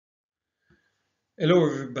Hello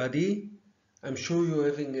everybody, I'm sure you're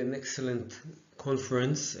having an excellent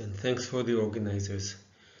conference and thanks for the organizers.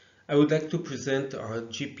 I would like to present our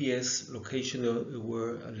GPS location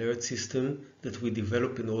aware alert system that we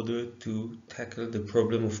developed in order to tackle the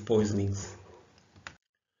problem of poisonings.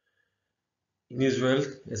 In Israel,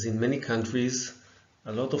 as in many countries,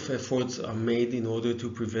 a lot of efforts are made in order to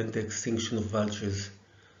prevent the extinction of vultures,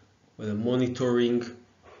 whether monitoring,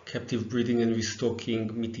 captive breeding and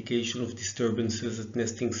restocking, mitigation of disturbances at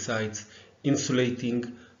nesting sites,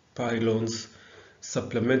 insulating pylons,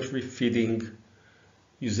 supplementary feeding,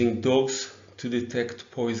 using dogs to detect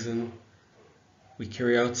poison. We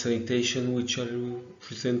carry out sanitation, which I will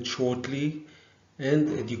present shortly,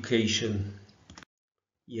 and education.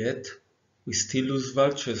 Yet, we still lose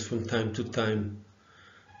vultures from time to time.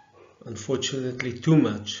 Unfortunately, too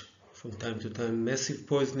much. From time to time, massive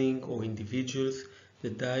poisoning or individuals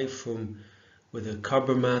that die from whether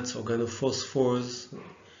carbamates, organophosphors,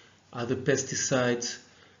 other pesticides,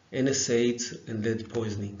 NSAIDs, and lead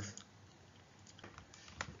poisonings.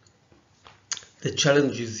 The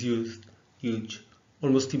challenge is huge,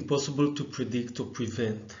 almost impossible to predict or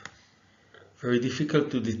prevent, very difficult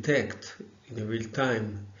to detect in real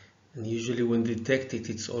time, and usually when detected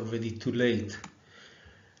it's already too late.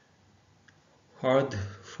 Hard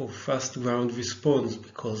for fast ground response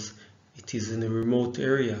because it is in a remote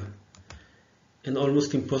area, and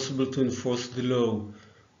almost impossible to enforce the law,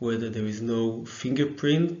 whether there is no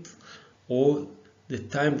fingerprint or the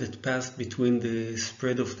time that passed between the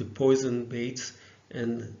spread of the poison baits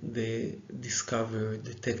and the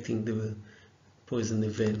detecting the poison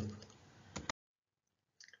event.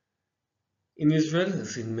 In Israel,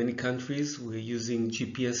 as in many countries, we're using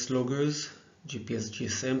GPS loggers, GPS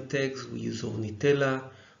GSM tags, we use Ornitella.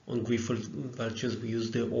 On Griffon vultures, we use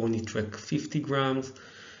the Ornitrack 50 grams,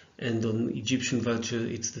 and on Egyptian vulture,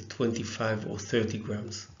 it's the 25 or 30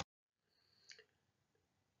 grams.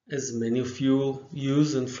 As many of you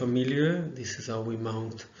use and familiar, this is how we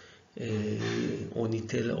mount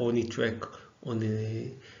Ornitella, Ornitrack on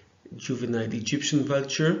a juvenile Egyptian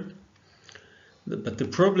vulture. But the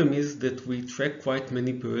problem is that we track quite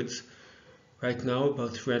many birds. Right now,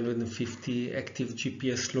 about 350 active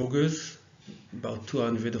GPS loggers, about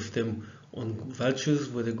 200 of them on vultures,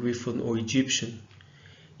 whether Griffon or Egyptian.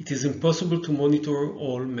 It is impossible to monitor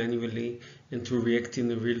all manually and to react in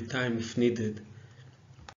real time if needed.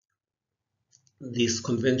 This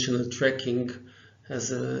conventional tracking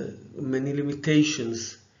has many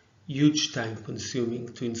limitations, huge time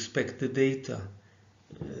consuming to inspect the data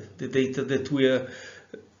that we are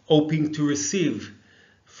hoping to receive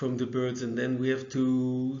from the birds, and then we have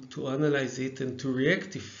to analyze it and to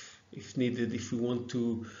react if needed, if we want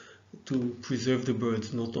to preserve the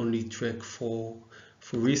birds, not only track for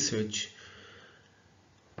research.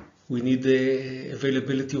 We need the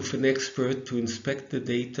availability of an expert to inspect the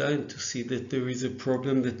data and to see that there is a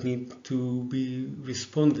problem that needs to be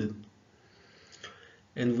responded.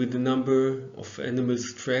 And with the number of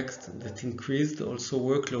animals tracked that increased, also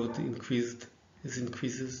workload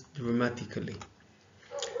increases dramatically.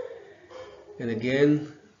 And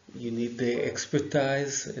again, you need the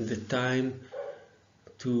expertise and the time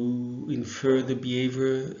to infer the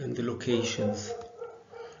behavior and the locations.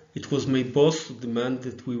 It was my boss who demanded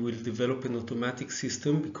that we will develop an automatic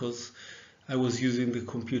system because I was using the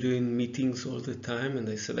computer in meetings all the time, and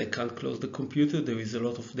I said I can't close the computer, there is a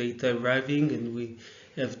lot of data arriving and we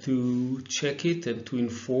have to check it and to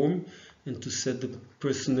inform and to set the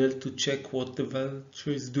personnel to check what the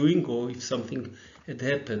vulture is doing or if something had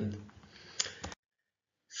happened.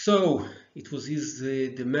 So it was his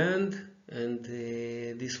demand, and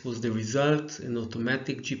this was the result: an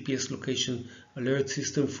automatic GPS location alert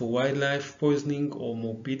system for wildlife poisoning or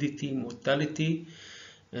morbidity, mortality.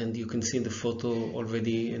 And you can see in the photo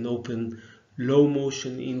already an open low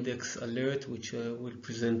motion index alert, which I will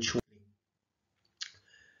present shortly.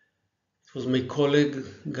 It was my colleague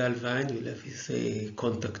Gal Wein, you'll have his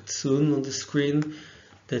contact soon on the screen,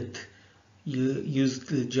 that used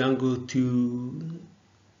Django to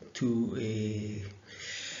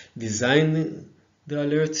design the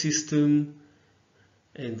alert system,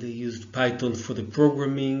 and they used Python for the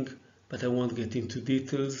programming, but I won't get into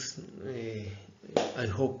details. I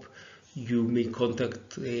hope you may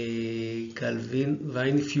contact Gal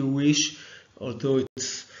Wein if you wish, although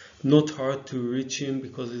it's not hard to reach him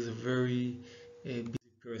because he's a very busy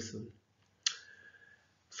person.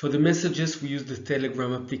 For the messages, we use the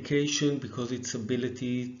Telegram application because its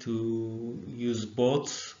ability to use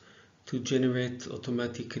bots to generate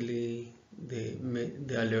automatically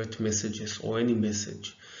the alert messages or any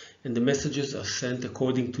message. And the messages are sent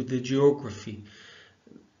according to the geography.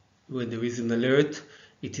 when there is an alert,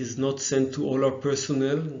 it is not sent to all our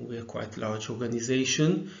personnel. We are quite a large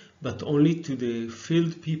organization, but only to the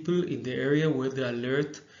field people in the area where the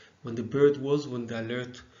alert, when the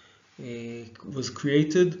alert was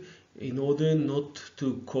created, in order not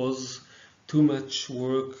to cause too much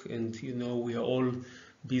work. And we are all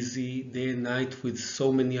busy day and night with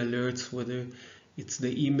so many alerts, whether it's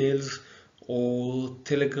the emails or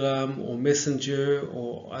Telegram or Messenger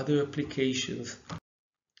or other applications.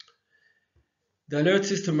 The alert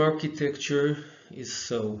system architecture is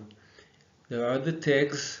so. There are the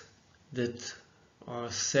tags that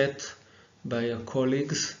are set by our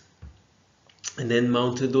colleagues and then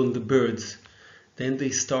mounted on the birds. Then they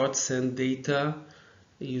start send data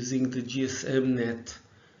using the GSM net.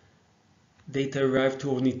 Data arrive to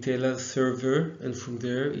Ornitella server, and from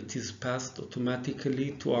there it is passed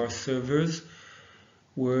automatically to our servers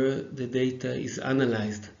where the data is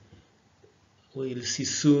analyzed. We'll see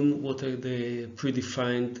soon what are the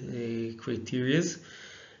predefined criteria,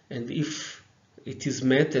 and if it is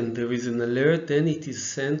met and there is an alert, then it is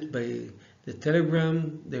sent by the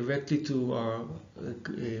telegram directly to our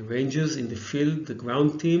rangers in the field, the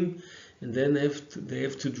ground team, and then they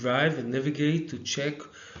have to drive and navigate to check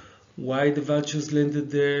why the vultures landed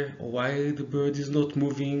there, or why the bird is not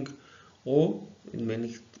moving, or in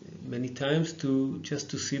many times just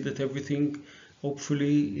to see that everything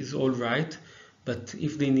hopefully is all right. But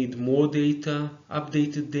if they need more data,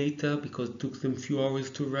 updated data, because it took them a few hours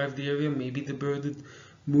to arrive the area, maybe the bird had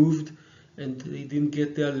moved and they didn't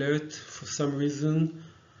get the alert for some reason,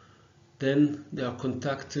 then they are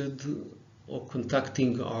contacted or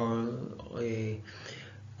contacting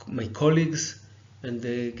my colleagues, and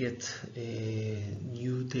they get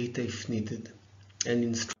new data if needed and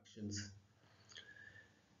instructions.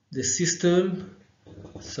 The system,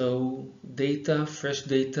 so fresh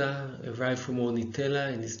data arrive from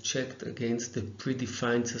Ornitella and is checked against the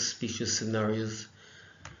predefined suspicious scenarios.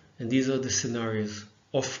 And these are the scenarios: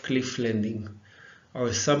 off-cliff landing. Our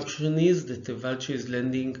assumption is that the vulture is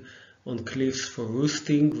landing on cliffs for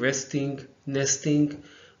roosting, resting, nesting,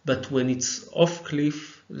 but when it's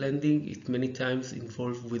off-cliff landing, it many times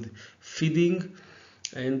involved with feeding,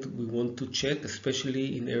 and we want to check,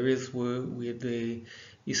 especially in areas where we had the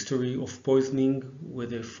history of poisoning,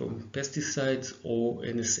 whether from pesticides or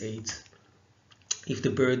NSAIDs. If the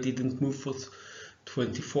bird didn't move for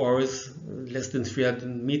 24 hours, less than 300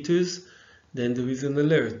 meters, then there is an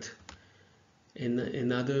alert. And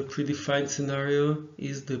another predefined scenario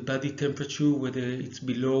is the body temperature, whether it's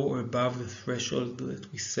below or above the threshold that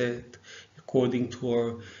we set according to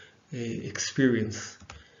our experience.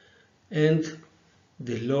 And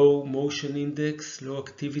the low motion index, low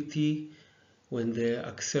activity, when the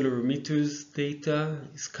accelerometer's data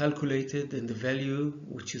is calculated and the value,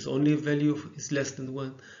 which is only a value, is less than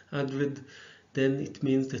 100, then it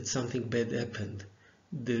means that something bad happened.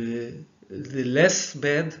 The less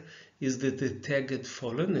bad is that the tag had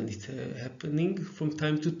fallen, and it's happening from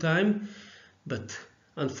time to time, but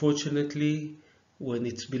unfortunately when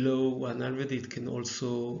it's below 100 it can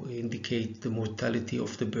also indicate the mortality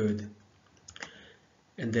of the bird.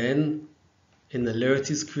 And then an alert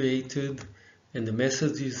is created and the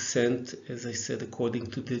message is sent, as I said, according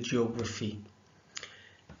to the geography.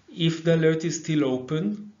 If the alert is still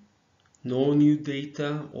open, no new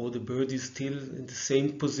data, or the bird is still in the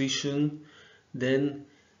same position, then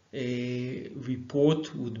a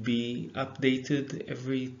report would be updated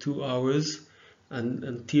every 2 hours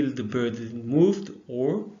until the bird moved,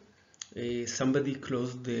 or somebody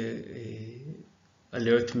closed the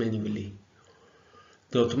alert manually.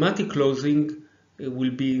 The automatic closing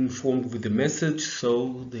will be informed with a message,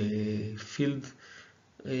 so the field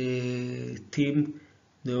team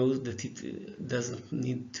knows that it doesn't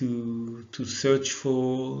need to search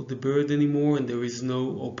for the bird anymore, and there is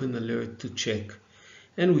no open alert to check.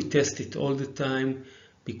 And we test it all the time,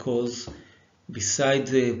 because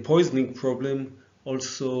besides the poisoning problem,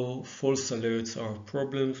 also false alerts are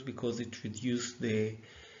problems, because it reduces the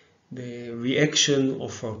reaction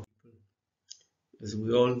of our people, as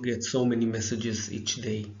we all get so many messages each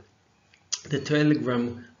day. The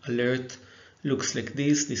Telegram alert looks like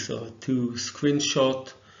this. These are two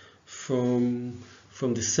screenshots from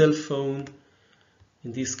the cell phone.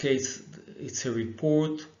 In this case, it's a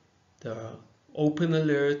report. There are open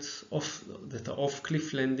alerts that are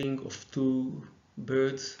off-cliff landing of 2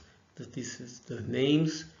 birds. That this is the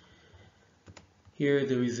names. Here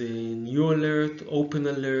there is a new alert, open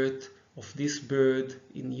alert of this bird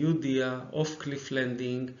in Judea, off-cliff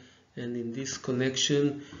landing, and in this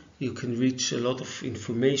connection you can reach a lot of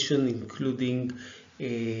information, including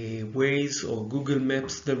Waze or Google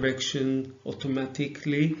Maps direction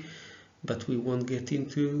automatically, but we won't get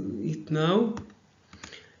into it now.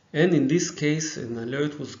 And in this case, an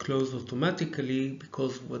alert was closed automatically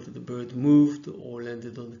because whether the bird moved or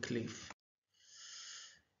landed on the cliff.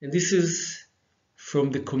 And this is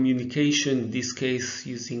from the communication, in this case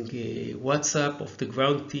using WhatsApp of the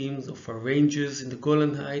ground teams of our rangers in the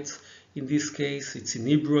Golan Heights. In this case, it's in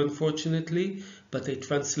Hebrew, unfortunately, but I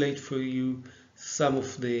translate for you some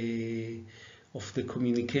of the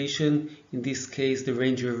communication. In this case, the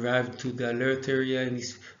ranger arrived to the alert area and he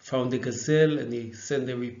found a gazelle, and he sent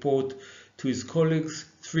a report to his colleagues.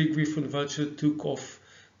 3 griffon vultures took off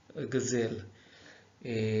a gazelle.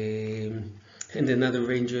 And another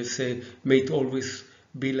ranger said, may it always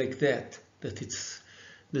be like that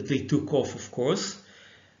they took off, of course.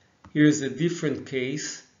 Here's a different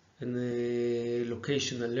case, and a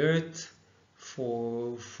location alert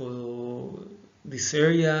for this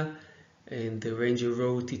area, and the ranger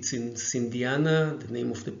wrote it's in Sindiana, the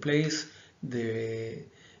name of the place. The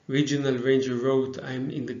regional ranger wrote, I'm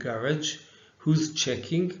in the garage. Who's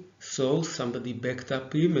checking? So somebody backed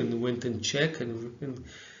up him and went and checked, and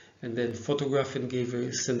then photographed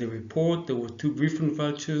and sent a report. There were 2 griffon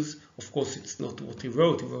vultures. Of course, it's not what he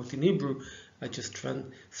wrote in Hebrew. I just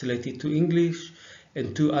translated to English.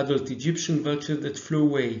 And 2 adult Egyptian vultures that flew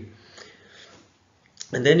away.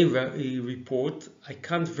 And then he report, I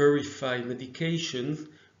can't verify medications,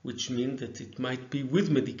 which means that it might be with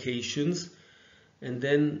medications. And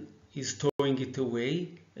then he's throwing it away.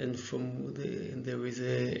 And there is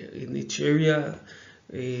in each area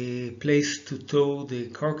a place to tow the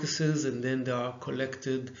carcasses, and then they are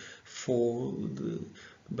collected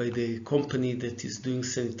by the company that is doing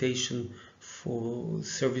sanitation for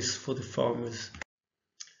service for the farmers.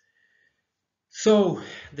 So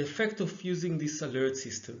the effect of using this alert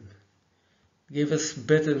system gave us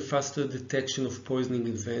better and faster detection of poisoning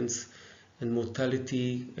events and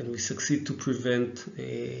mortality, and we succeed to prevent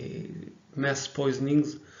mass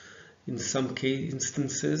poisonings in some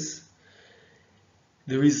instances.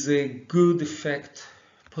 There is a good effect,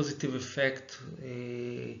 positive effect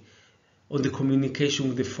on the communication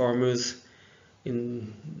with the farmers.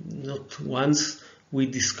 Not once we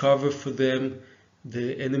discover for them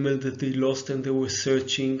the animal that they lost and they were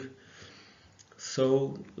searching.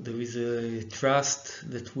 So there is a trust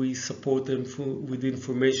that we support them with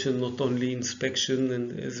information, not only inspection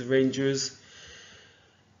and as rangers.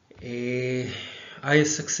 Higher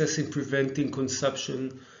success in preventing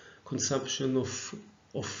consumption of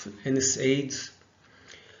NSAIDs,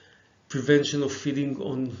 prevention of feeding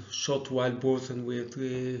on shot wild boars, and we had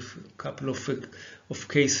a couple of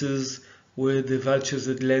cases where the vultures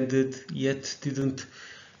had landed yet didn't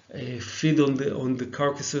feed on the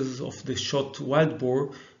carcasses of the shot wild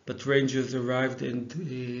boar, but rangers arrived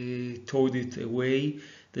and towed it away,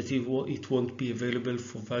 that it won't be available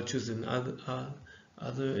for vultures and other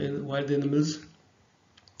wild animals.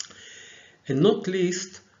 And not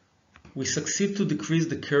least, we succeed to decrease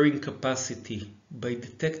the carrying capacity by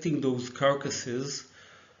detecting those carcasses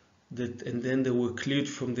and then they were cleared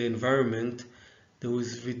from the environment. There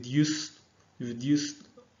was reduced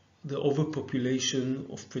the overpopulation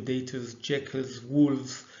of predators, jackals,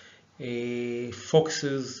 wolves,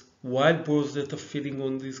 foxes, wild boars that are feeding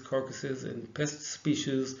on these carcasses, and pest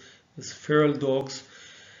species as feral dogs.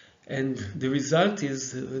 And the result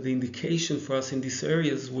is the indication for us in these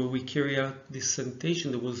areas where we carry out this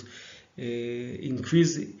sanitation. There was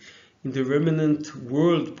increase in the remnant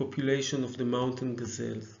world population of the mountain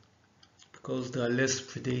gazelles because there are less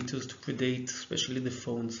predators to predate, especially the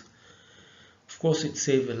fawns. Of course, it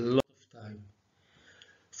saves a lot of time.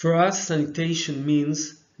 For us, sanitation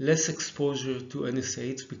means less exposure to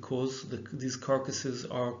NSAIDs because these carcasses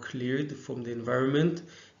are cleared from the environment.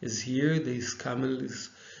 As here, this camel is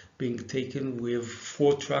being taken. We have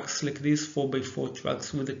 4 trucks like this, 4x4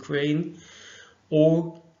 trucks with a crane,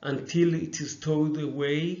 or until it is towed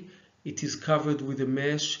away, it is covered with a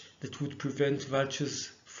mesh that would prevent vultures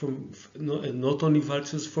from, not only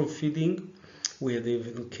vultures from feeding. We had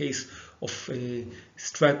even a case of a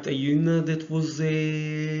striped hyena that was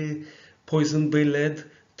poisoned by lead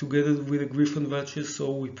together with a griffon vulture,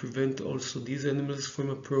 so we prevent also these animals from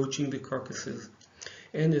approaching the carcasses.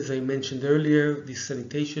 And as I mentioned earlier, this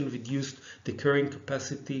sanitation reduced the carrying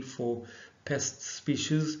capacity for pest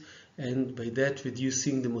species, and by that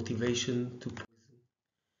reducing the motivation to poison.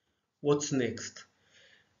 What's next?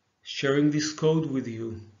 Sharing this code with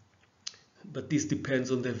you, but this depends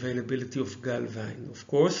on the availability of Galvine, of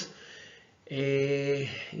course.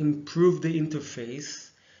 Improve the interface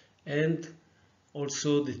and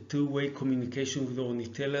also the two-way communication with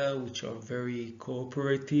Ornitella, which are very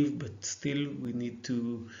cooperative, but still we need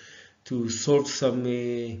to solve some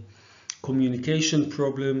communication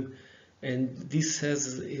problem, and this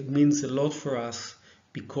means a lot for us,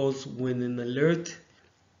 because when an alert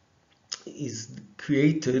is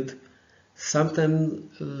created,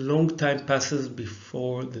 sometimes a long time passes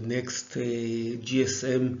before the next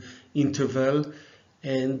GSM interval,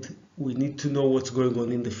 and we need to know what's going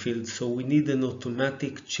on in the field. So we need an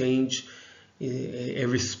automatic change, a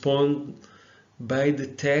response by the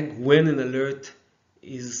tag when an alert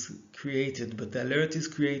is created. But the alert is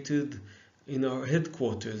created in our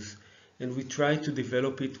headquarters, and we try to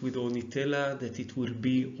develop it with Ornitella that it will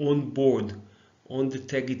be on board on the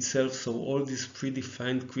tag itself, so all these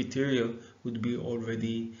predefined criteria would be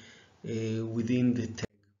already within the tag.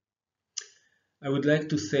 I would like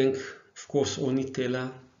to thank, of course,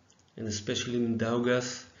 Ornitella, and especially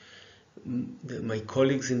Mindaugas, my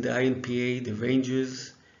colleagues in the INPA, the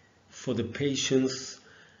rangers, for the patience,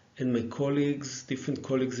 and my colleagues, different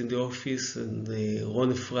colleagues in the office, and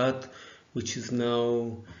Ron Efrat, which is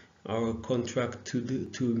now our contract to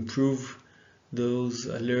improve those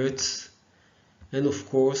alerts. And of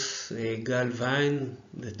course, Gal Vine,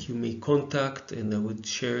 that you may contact, and I would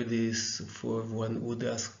share this for everyone who would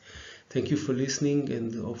ask. Thank you for listening,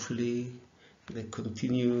 and hopefully the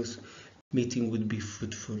continuous meeting would be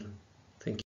fruitful. Thank you.